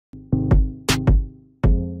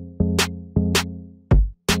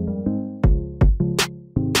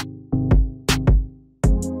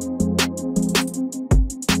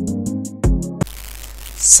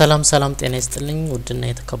ሰላም ጤና ይስጥልኝ ውድና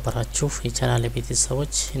የተከበራችሁ የቻናሌ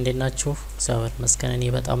ቤተሰቦች እንዴት ናችሁ? እግዚአብሔር ይመስገን እኔ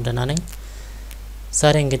በጣም ደህና ነኝ።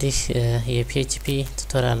 ዛሬ እንግዲህ የፒኤችፒ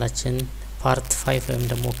ቱቶሪያላችን ፓርት 5 ወይም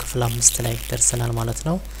ደግሞ ክፍል 5 ላይ ደርሰናል ማለት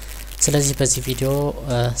ነው። ስለዚህ በዚህ ቪዲዮ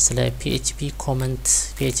ስለ PHP ኮመንት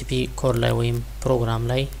PHP ኮድ ላይ ወይም ፕሮግራም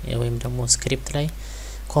ላይ ወይም ደግሞ ስክሪፕት ላይ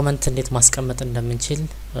ኮመንት እንዴት ማስቀመጥ እንደምንችል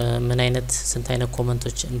ምን አይነት ስንት አይነት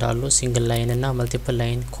ኮመንቶች እንዳሉ ሲንግል ላይን እና መልቲፕል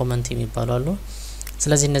ላይን ኮመንት የሚባሉ አሉ።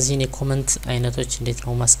 ስለዚህ እነዚህን የኮመንት አይነቶች እንዴት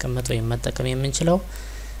ነው ማስቀመጥ ወይም መጠቀም የምንችለው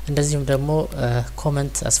እንደዚሁም ደግሞ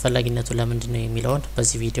ኮመንት አስፈላጊነቱ ለምንድን ነው የሚለውን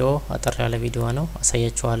በዚህ ቪዲዮ አጠር ያለ ቪዲዮ ነው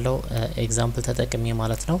አሳያችኋለሁ ኤግዛምፕል ተጠቅሜ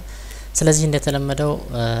ማለት ነው። ስለዚህ እንደተለመደው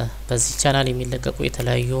በዚህ ቻናል የሚለቀቁ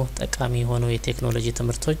የተለያዩ ጠቃሚ የሆኑ የቴክኖሎጂ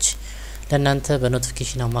ትምህርቶች ለእናንተ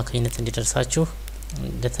በኖቲፊኬሽን አማካኝነት እንዲደርሳችሁ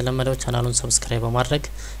እንደተለመደው ቻናሉን ሰብስክራይብ በማድረግ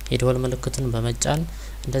የደወል ምልክቱን በመጫን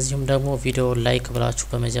እንደዚሁም ደግሞ ቪዲዮ ላይክ ብላችሁ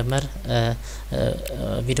በመጀመር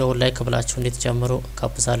ቪዲዮ ላይክ ብላችሁ እንድትጀምሩ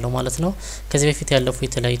ጋብዛለሁ ማለት ነው። ከዚህ በፊት ያለፉ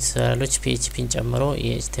የተለያዩ ቱቶሪያሎች PHPን ጨምሮ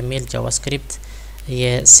የHTML ጃቫስክሪፕት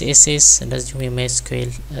የCSS እንደዚሁም የMySQL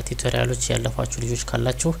ቱቶሪያሎች ያለፋችሁ ልጆች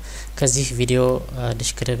ካላችሁ ከዚህ ቪዲዮ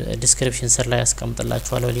ዲስክሪፕሽን ስር ላይ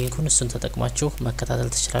አስቀምጥላችኋለሁ ሊንኩን እሱን ተጠቅማችሁ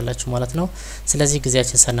መከታተል ትችላላችሁ ማለት ነው። ስለዚህ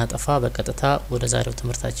ጊዜያችን ሳናጠፋ በቀጥታ ወደ ዛሬው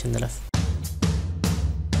ትምህርታችን እንለፍ።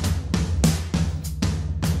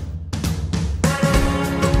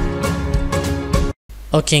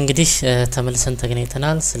 ኦኬ እንግዲህ ተመልሰን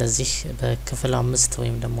ተገናኝተናል። ስለዚህ በክፍል 5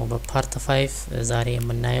 ወይም ደግሞ በፓርት 5 ዛሬ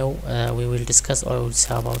የምናየው we will discuss or we will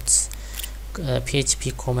say about PHP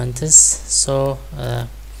comments. So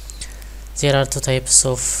there are two types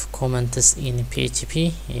of comments in PHP,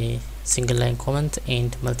 single line comment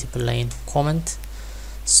and multiple line comment.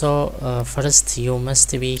 So first you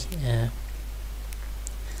must be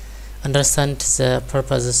understand the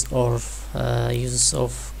purposes or uses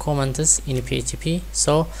of comments in PHP.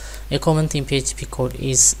 So a comment in PHP code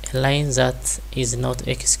is a line that is not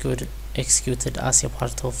executed as a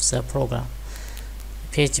part of the program.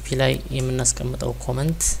 PHP ላይ የምናስቀምጠው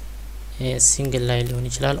ኮመንት ሲንግል ላይን ሊሆን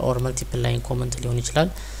ይችላል ኦር መልቲፕል ላይን ኮመንት ሊሆን ይችላል።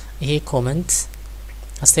 ይሄ ኮመንት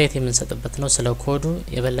አስተያየት የምንሰጥበት ነው ስለ ኮዱ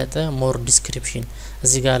የበለጠ ሞር ዲስክሪፕሽን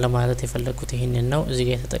እዚህ ጋር ለማለት የፈለኩት ይሄንን ነው እዚህ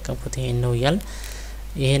ጋር የተጠቀምኩት ይሄን ነው ይላል።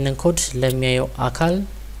 ይሄንን ኮድ ለሚያየው አካል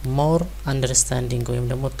ሞር አንደርስታንዲንግ ወይም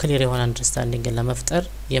ደግሞ ክሊር የሆነ አንደርስታንዲንግ ለመፍጠር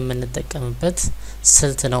የምንጠቀምበት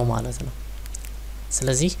ስልት ነው ማለት ነው።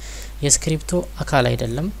 ስለዚህ የስክሪፕቱ አካል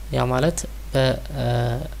አይደለም ያ ማለት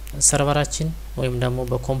በሰርቨራችን ወይም ደግሞ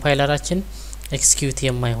በኮምፓይለራችን ኤክስኪዩት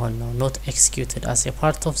የማይሆን ነው not executed as a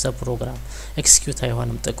part of the program ኤክስኪዩት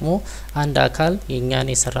አይሆንም። ጥቅሙ አንድ አካል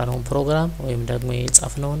የኛን የሰራነውን ፕሮግራም ወይም ደግሞ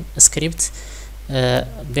የጻፍነውን ስክሪፕት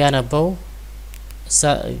ቢያነበው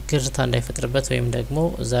ግርታ እንዳይፈጥርበት ወይም ደግሞ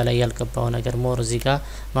እዛ ላይ ያልገባው ነገር ሞር እዚህ ጋር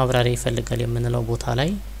ማብራሪያ ይፈልጋል የምንለው ቦታ ላይ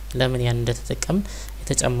ለምን ያን እንደተጠቀም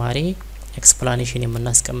የተጨማሪ ኤክስፕላኔሽን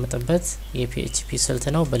የምናስቀምጥበት የPHP ስልት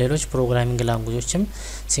ነው። በሌሎች ፕሮግራሚንግ ላንጉጆችም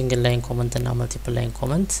ሲንግል ላይን ኮመንት እና መልቲፕል ላይን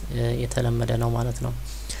ኮመንት የተለመደ ነው ማለት ነው።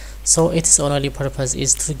 So its only purpose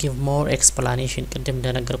is to give more explanation ቅድም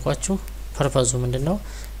እንደነገርኳችሁ ፐርፐዙ ምንድነው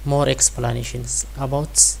more explanations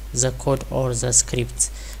about the code or the script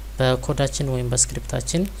በኮዳችን ወይም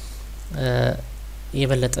በስክሪፕታችን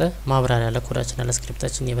የበለጠ ማብራሪያ ለኮዳችን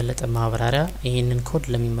ለስክሪፕታችን የበለጠ ማብራሪያ ይሄንን ኮድ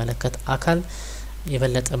ለሚመለከት አካል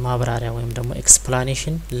የበለጠ ማብራሪያ ወይም ደግሞ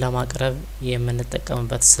ኤክስፕላኔሽን ለማቅረብ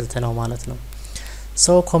የምንጠቀምበት ስልት ነው ማለት ነው።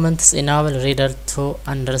 So comments enable reader to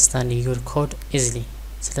understand your code easily.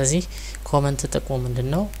 ስለዚህ ኮመንት ጥቅሙ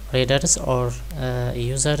ምንድነው readers or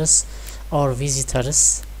users or visitors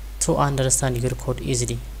to understand your code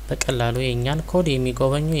easily በቀላሉ የኛን ኮድ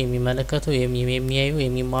የሚጎበኙ የሚመለከቱ የሚያዩ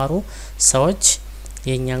የሚማሩ ሰዎች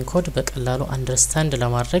የኛን ኮድ በቀላሉ አንደርስታንድ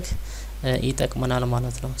ለማድረግ ይጠቅመናል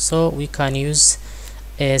ማለት ነው። So we can use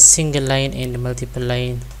a single line and multiple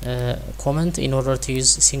line comment. In order to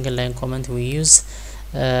use single line comment we use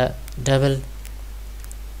double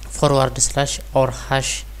forward slash or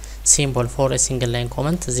hash symbol for a single line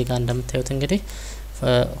comment. እዚህ ጋር እንደምታዩት እንግዲህ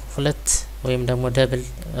ሁለት ወይም ደግሞ double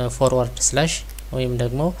forward slash ወይም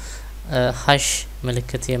ደግሞ ሃሽ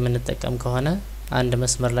ምልክት የምንጠቀም ከሆነ አንድ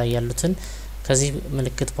መስመር ላይ ያሉትን ከዚህ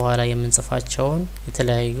ምልክት በኋላ የምንጽፋቸውን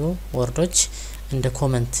የተለያዩ ወርዶች እንደ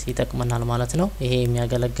ኮመንት ይጠቅመናል ማለት ነው። ይሄ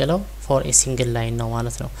የሚያገለግለው for a single line ነው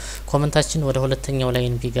ማለት ነው። ኮመንታችን ወደ ሁለተኛው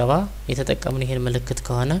ላይን ቢገባ የተጠቀምን ይሄን ምልክት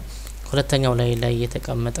ከሆነ ሁለተኛው ላይ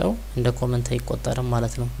የተቀመጠው እንደ ኮመንት አይቆጠርም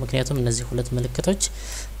ማለት ነው። ምክንያቱም እነዚህ ሁለት ምልክቶች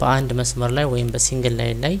በአንድ መስመር ላይ ወይም በሲንግል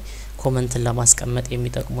ላይን ላይ ኮመንትን ለማስቀመጥ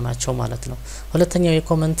የሚጠቅሙ ናቸው ማለት ነው። ሁለተኛው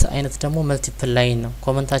የኮመንት አይነት ደግሞ መልቲፕል ላይን ነው።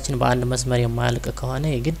 ኮመንታችን በአንድ መስመር የማያልቅ ከሆነ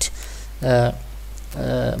የግድ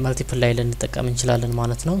መልቲፕል ላይ ልንጠቀም እንችላለን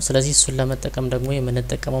ማለት ነው ስለዚህ እሱን ለመጠቀም ደግሞ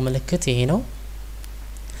የምንጠቀመው ምልክት ይሄ ነው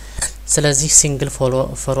ስለዚህ ሲንግል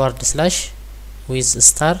ፎርዋርድ ስላሽ ዊዝ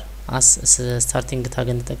ስታር አስ ስታርቲንግ ታግ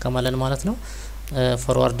እንጠቀማለን ማለት ነው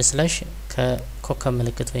ፎርዋርድ ስላሽ ከኮከብ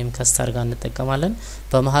ምልክት ወይም ከስታር ጋር እንጠቀማለን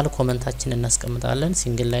በመሃል ኮመንታችን እናስቀምጣለን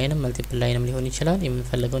ሲንግል ላይንም መልቲፕል ላይንም ሊሆን ይችላል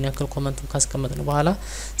የምንፈልገውን ያክል ኮመንቱን ካስቀመጥን በኋላ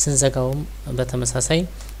ስንዘጋውም በተመሳሳይ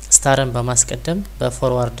ስታርን በማስቀደም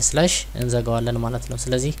በፎርዋርድ ስላሽ እንዘጋዋለን ማለት ነው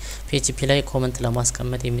ስለዚህ PHP ላይ ኮመንት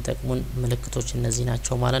ለማስቀመጥ የሚጠቅሙን ምልክቶች እነዚህ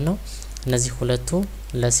ናቸው ማለት ነው እነዚህ ሁለቱ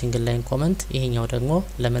ለሲንግል ላይን ኮመንት ይሄኛው ደግሞ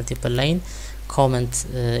ለመልቲፕል ላይን ኮመንት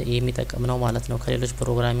የሚጠቅም ነው ማለት ነው ከሌሎች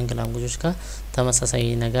ፕሮግራሚንግ ላንጉጆች ጋር ተመሳሳይ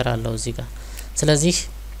ነገር አለው እዚህ ጋር ስለዚህ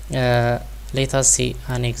let us see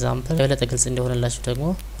an example ለበለጠ ግልጽ እንዲሆንላችሁ ደግሞ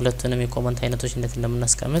ሁለቱንም የኮመንት አይነቶች እንዴት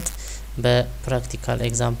እንደምናስቀምጥ በፕራክቲካል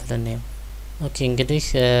ኤግዛምፕል እናየው ኦኬ እንግዲህ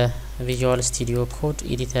ቪዥዋል ስቱዲዮ ኮድ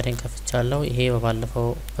ኤዲተርን ከፍቻለሁ ይሄ በባለፈው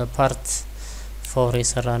በፓርት 4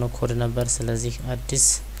 የሰራነው ኮድ ነበር ስለዚህ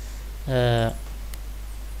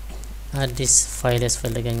አዲስ ፋይል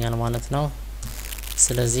ያስፈልገኛል ማለት ነው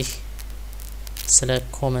ስለዚህ ስለ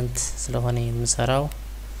ኮመንት ስለሆነ የምሰራው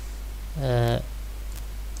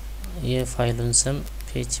የፋይሉን ስም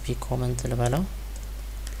PHP comment ልበለው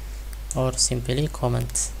or simply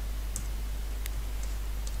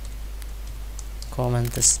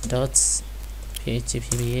comments.php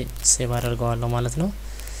ብዬ ሴቭ አደርገዋለሁ ማለት ነው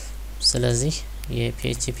ስለዚህ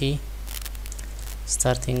የPHP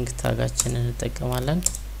ስታርቲንግ ታጋችንን እንጠቀማለን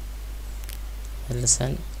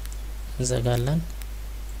መልሰን እንዘጋለን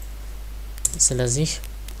ስለዚህ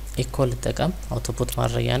ኢኮ ልጠቀም አውቶፑት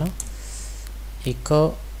ማድረጊያ ነው ኢኮ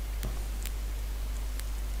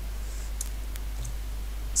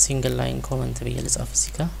ሲንግል ላይን ኮመንት ብዬ ልጻፍ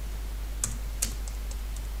እዚህ ጋር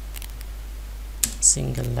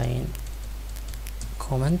ሲንግል ላይን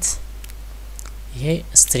ኮመንት ይሄ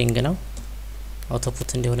ስትሪንግ ነው አውቶፑት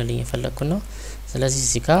እንዲሆንልኝ የፈለኩት ነው ስለዚህ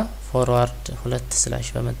እዚህ ጋር ፎርዋርድ 2 ስላሽ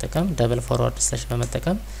በመጠቀም ደብል ፎርዋርድ ስላሽ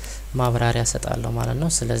በመጠቀም ማብራሪያ ሰጣለሁ ማለት ነው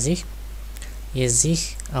ስለዚህ የዚህ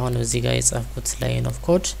አሁን እዚህ ጋር የጻፍኩት ላይን ኦፍ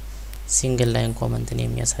ኮድ ሲንግል ላይን ኮመንትን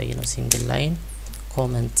የሚያሳይ ነው ሲንግል ላይን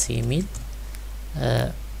ኮመንት የሚል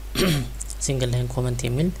ሲንግል ላይን ኮመንት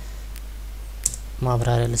የሚል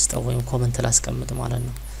ማብራሪያ ልስጠው ወይም ኮመንት ላስቀምጥ ማለት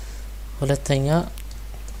ነው ሁለተኛ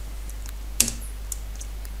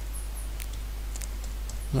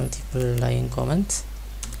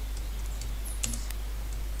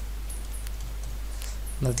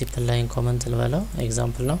multiple line comment ልበለው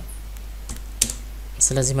ኤግዛምፕል ነው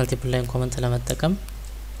ስለዚህ multiple line comment ለመጠቀም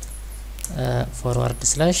ፎርዋርድ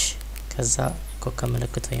ስላሽ ከዛ ኮከብ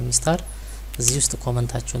ምልክት ወይም ስታር እዚህ ውስጥ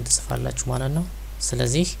ኮመንታችሁን ትጽፋላችሁ ማለት ነው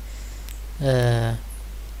ስለዚህ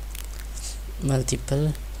multiple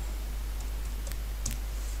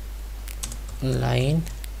line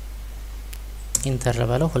ኢንተር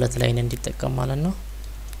ለባለው ሁለት ላይን እንዲጠቀም ማለት ነው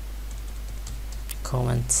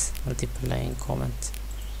ኮመንት multiple line comment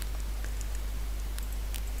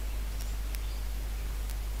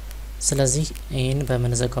ስለዚህ ይሄን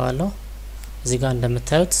በምን ዘጋዋለሁ እዚህ ጋር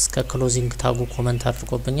እንደምታዩት እስከ ክሎዚንግ ታጉ ኮመንት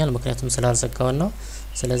አድርጎብኛል ምክንያቱም ስላልዘጋው ነው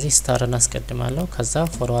ስለዚህ ስታርን አስቀድማለሁ ከዛ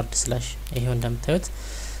ፎርዋርድ ስላሽ ይሄው እንደምታዩት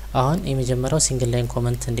አሁን የመጀመሪያው ሲንግል ላይን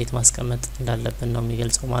ኮመንት እንዴት ማስቀመጥ እንዳለብን ነው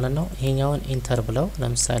የሚገልጸው ማለት ነው ይሄኛውን ኢንተር ብለው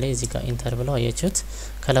ለምሳሌ እዚህ ጋር ኢንተር ብለው አያችሁት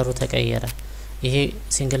ከለሩ ተቀየረ ይሄ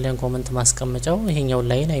ሲንግል ላይን ኮመንት ማስቀመጫው ይሄኛው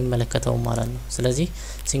ላይን አይመለከተውም ማለት ነው ስለዚህ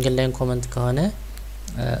ሲንግል ላይን ኮመንት ከሆነ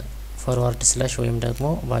ፎርዋርድ ስላሽ ወይም ደግሞ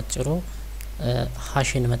ባጭሩ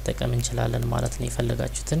ሃሽን መጠቀም እንችላለን ማለት ነው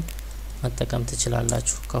የፈለጋችሁትን መጠቀም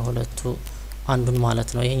ትችላላችሁ ከሁለቱ አንዱን ማለት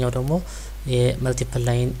ነው ይሄኛው ደግሞ የመልቲፕል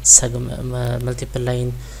ላይን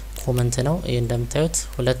ኮመንት ነው እንደምታዩት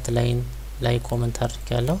ሁለት ላይን ላይ ኮመንት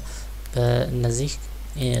አድርጌያለሁ በእነዚህ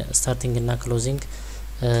ስታርቲንግ እና ክሎዚንግ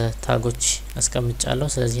ታጎች አስቀምጫለሁ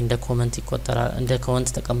ስለዚህ እንደ ኮመንት ይቆጠራል እንደ ኮመንት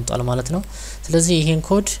ተቀምጧል ማለት ነው ስለዚህ ይሄን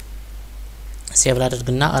ኮድ ሴቭ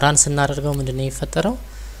ላድርግና ራን ስናደርገው ምንድነው የሚፈጠረው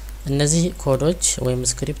እነዚህ ኮዶች ወይም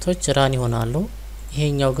ስክሪፕቶች ራን ይሆናሉ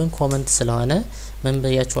ይሄኛው ግን ኮመንት ስለሆነ ምን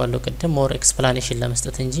በያችኋለሁ ቅድም ሞር ኤክስፕላኔሽን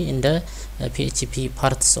ለመስጠት እንጂ እንደ PHP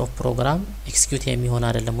parts of program ኤክስኪዩት የሚሆን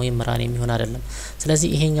አይደለም ወይም ራን የሚሆን አይደለም ስለዚህ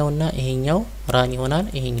ይሄኛውና ይሄኛው ራን ይሆናል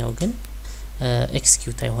ይሄኛው ግን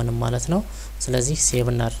ኤክስኪዩት አይሆንም ማለት ነው ስለዚህ ሴቭ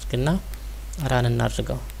እናድርግና ራን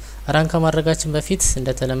እናድርገው ራን ከማድረጋችን በፊት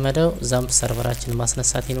እንደተለመደው ዛምፕ ሰርቨራችን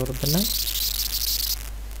ማስነሳት ይኖርብናል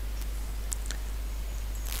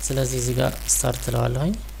ስለዚህ እዚህ ጋር ስታርት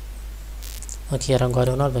ለዋለሁኝ ኦኬ አረንጓዴ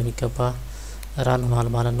ሆኗል በሚገባ ራን ሆኗል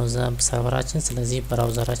ማለት ነው ዛምፕ ሰርቨራችን ስለዚህ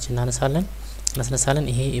ብራውዘራችን እናስነሳለን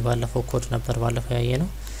ይሄ የባለፈው ኮድ ነበር ባለፈው ያየ ነው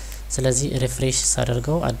ስለዚህ ሪፍሬሽ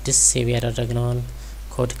ሳደርገው አዲስ ሴቭ ያደረግነውን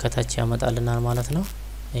ኮድ ከታች ያመጣልናል ማለት ነው።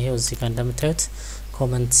 ይሄው እዚህ ጋር እንደምታዩት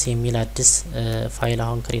ኮመንትስ የሚል አዲስ ፋይል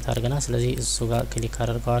አሁን ክሬት አድርገናል። ስለዚህ እሱ ጋር ክሊክ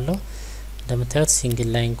አድርገዋለሁ። እንደምታዩት ሲንግል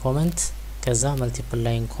ላይን ኮመንት ከዛ መልቲፕል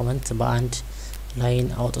ላይን ኮመንት በአንድ ላይን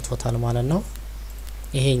አውጥቶታል ማለት ነው።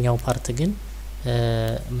 ይሄኛው ፓርት ግን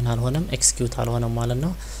ምን አልሆነም ኤክስኪዩት አልሆነም ማለት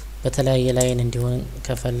ነው። በተለያየ ላይን እንዲሆን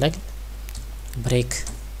ከፈለግ ብሬክ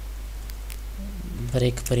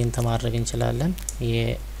ፕሪንት ማድረግ እንችላለን።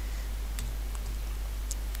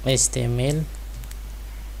 የኤችቲኤምኤል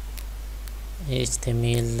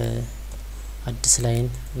አዲስ ላይን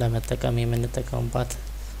ለመጠቀም የምንጠቀምባት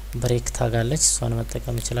ብሬክ ታግ አለች። እሷን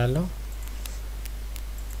መጠቀም እችላለሁ።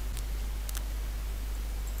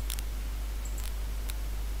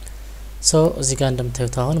 እዚህ ጋር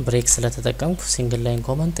እንደምታዩት አሁን ብሬክ ስለተጠቀምኩ ሲንግል ላይን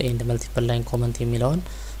ኮመንት ኤንድ መልቲፕል ላይን ኮመንት የሚለውን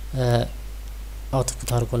አውትፑት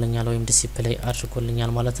አድርጎልኛል ወይም ዲስፕሌይ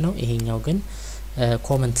አድርጎልኛል ማለት ነው። ይሄኛው ግን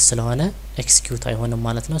ኮመንት ስለሆነ ኤክስኪዩት አይሆንም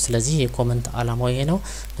ማለት ነው። ስለዚህ የኮመንት አላማው ይሄ ነው።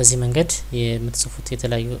 በዚህ መንገድ የምትጽፉት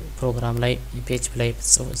የተለያዩ ፕሮግራም ላይ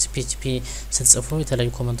PHP ስትጽፉ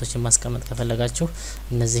የተለያዩ ኮመንቶችን ማስቀመጥ ከፈለጋችሁ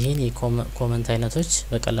እነዚህን የኮመንት አይነቶች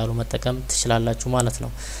በቀላሉ መጠቀም ትችላላችሁ ማለት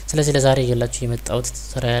ነው። ስለዚህ ለዛሬ ይዤላችሁ የመጣሁት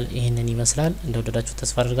ቱቶሪያል ይሄንን ይመስላል። እንደወደዳችሁ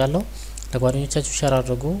ተስፋ አድርጋለሁ። ለጓደኞቻችሁ ሼር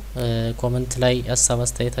አድርጉ። ኮመንት ላይ ሀሳብ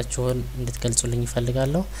አስተያየታችሁን እንድትገልጹልኝ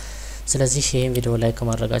ይፈልጋለሁ። ስለዚህ ይሄን ቪዲዮ ላይክ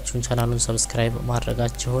ማድረጋችሁን ቻናሉን ሰብስክራይብ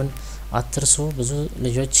ማድረጋችሁን አትርሱ። ብዙ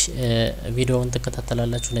ልጆች ቪዲዮውን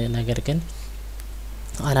ተከታተላላችሁ ነገር ግን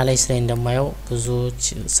አናላይዝ ላይ እንደማየው ብዙዎች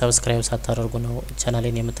ሰብስክራይብ ሳታደርጉ ነው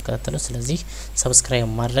ቻናሌን የምትከታተሉት። ስለዚህ ሰብስክራይብ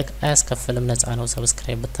ማድረግ አያስከፍልም፣ ነፃ ነው።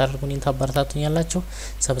 ሰብስክራይብ ብታደርጉኝ ታበረታቱኛላችሁ።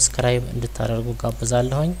 ሰብስክራይብ እንድታደርጉ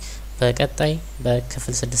ጋብዛለሁኝ። በቀጣይ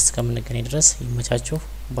በክፍል 6 እስከምንገናኝ ድረስ ይመቻችሁ።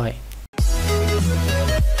 ባይ